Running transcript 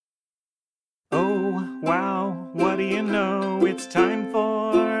Wow, what do you know? It's time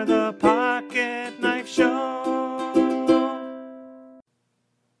for the Pocket Knife Show.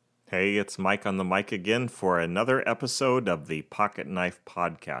 Hey, it's Mike on the mic again for another episode of the Pocket Knife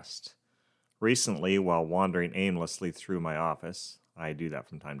Podcast. Recently, while wandering aimlessly through my office, I do that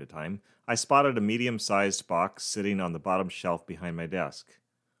from time to time, I spotted a medium-sized box sitting on the bottom shelf behind my desk.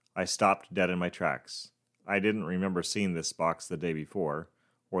 I stopped dead in my tracks. I didn't remember seeing this box the day before,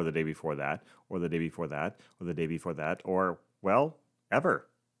 or the day before that, or the day before that, or the day before that, or, well, ever.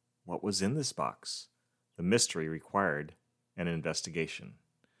 What was in this box? The mystery required an investigation.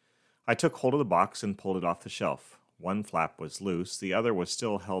 I took hold of the box and pulled it off the shelf. One flap was loose, the other was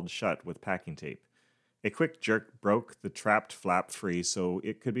still held shut with packing tape. A quick jerk broke the trapped flap free so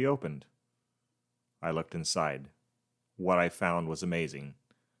it could be opened. I looked inside. What I found was amazing.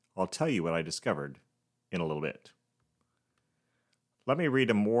 I'll tell you what I discovered in a little bit. Let me read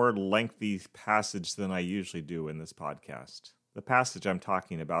a more lengthy passage than I usually do in this podcast. The passage I'm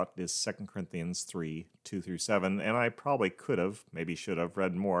talking about is 2 Corinthians 3, 2 through 7, and I probably could have, maybe should have,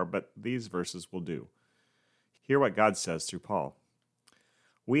 read more, but these verses will do. Hear what God says through Paul.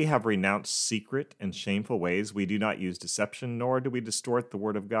 We have renounced secret and shameful ways. We do not use deception, nor do we distort the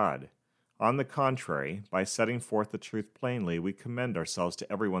word of God. On the contrary, by setting forth the truth plainly, we commend ourselves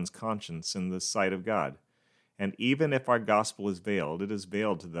to everyone's conscience in the sight of God. And even if our gospel is veiled, it is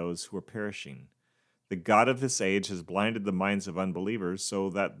veiled to those who are perishing. The God of this age has blinded the minds of unbelievers so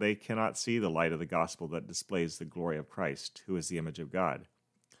that they cannot see the light of the gospel that displays the glory of Christ, who is the image of God.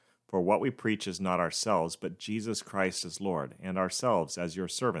 For what we preach is not ourselves, but Jesus Christ as Lord, and ourselves as your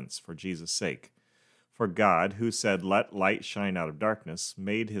servants for Jesus' sake. For God, who said, "Let light shine out of darkness,"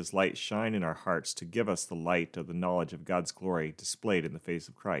 made his light shine in our hearts to give us the light of the knowledge of God's glory displayed in the face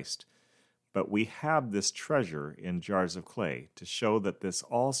of Christ. But we have this treasure in jars of clay to show that this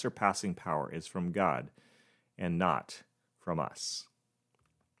all-surpassing power is from God and not from us.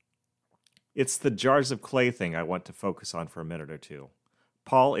 It's the jars of clay thing I want to focus on for a minute or two.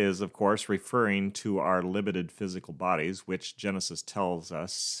 Paul is, of course, referring to our limited physical bodies, which Genesis tells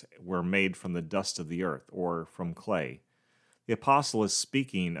us were made from the dust of the earth, or from clay. The apostle is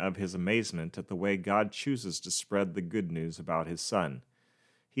speaking of his amazement at the way God chooses to spread the good news about his Son.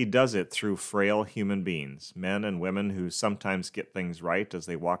 He does it through frail human beings, men and women who sometimes get things right as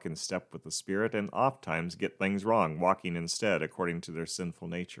they walk in step with the Spirit, and oftentimes get things wrong, walking instead according to their sinful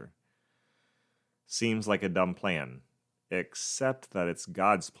nature. Seems like a dumb plan, except that it's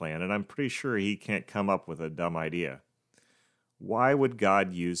God's plan, and I'm pretty sure he can't come up with a dumb idea. Why would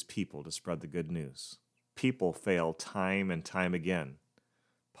God use people to spread the good news? People fail time and time again.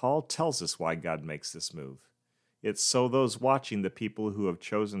 Paul tells us why God makes this move. It's so those watching the people who have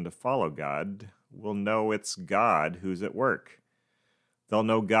chosen to follow God will know it's God who's at work. They'll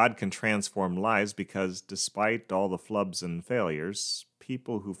know God can transform lives because despite all the flubs and failures,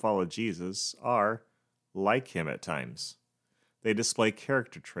 people who follow Jesus are like him at times. They display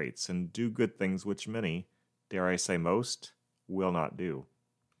character traits and do good things which many, dare I say most, will not do.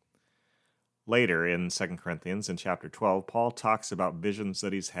 Later in 2 Corinthians, in chapter 12, Paul talks about visions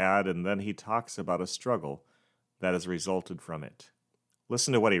that he's had, and then he talks about a struggle that has resulted from it.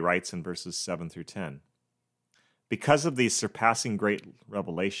 Listen to what he writes in verses 7 through 10. Because of these surpassing great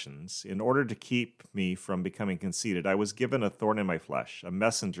revelations, in order to keep me from becoming conceited, I was given a thorn in my flesh, a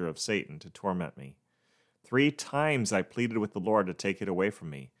messenger of Satan to torment me. 3 times I pleaded with the Lord to take it away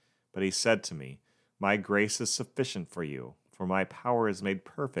from me, but he said to me, "My grace is sufficient for you, for my power is made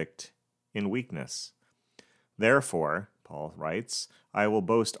perfect in weakness." Therefore, Paul writes, I will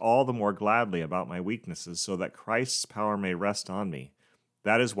boast all the more gladly about my weaknesses so that Christ's power may rest on me.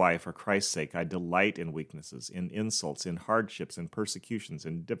 That is why, for Christ's sake, I delight in weaknesses, in insults, in hardships, in persecutions,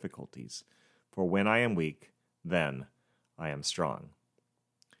 in difficulties. For when I am weak, then I am strong.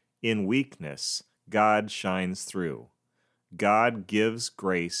 In weakness, God shines through. God gives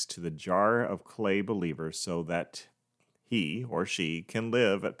grace to the jar of clay believer so that he or she can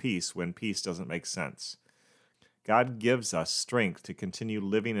live at peace when peace doesn't make sense. God gives us strength to continue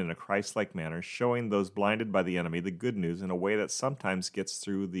living in a Christ-like manner, showing those blinded by the enemy the good news in a way that sometimes gets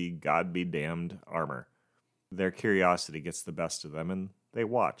through the God-be-damned armor. Their curiosity gets the best of them, and they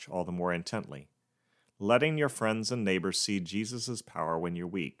watch all the more intently. Letting your friends and neighbors see Jesus' power when you're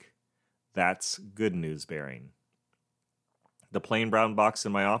weak. That's good news bearing. The plain brown box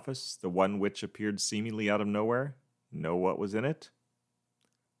in my office, the one which appeared seemingly out of nowhere, know what was in it?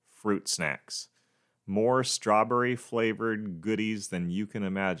 Fruit snacks. More strawberry-flavored goodies than you can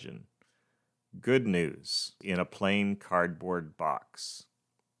imagine. Good news in a plain cardboard box.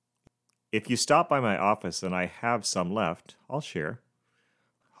 If you stop by my office and I have some left, I'll share.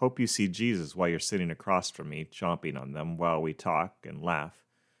 Hope you see Jesus while you're sitting across from me, chomping on them while we talk and laugh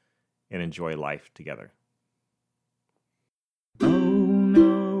and enjoy life together. Oh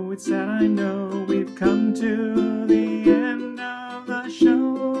no, it's sad, I know. We've come to the end of the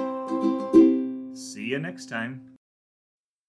show. See you next time.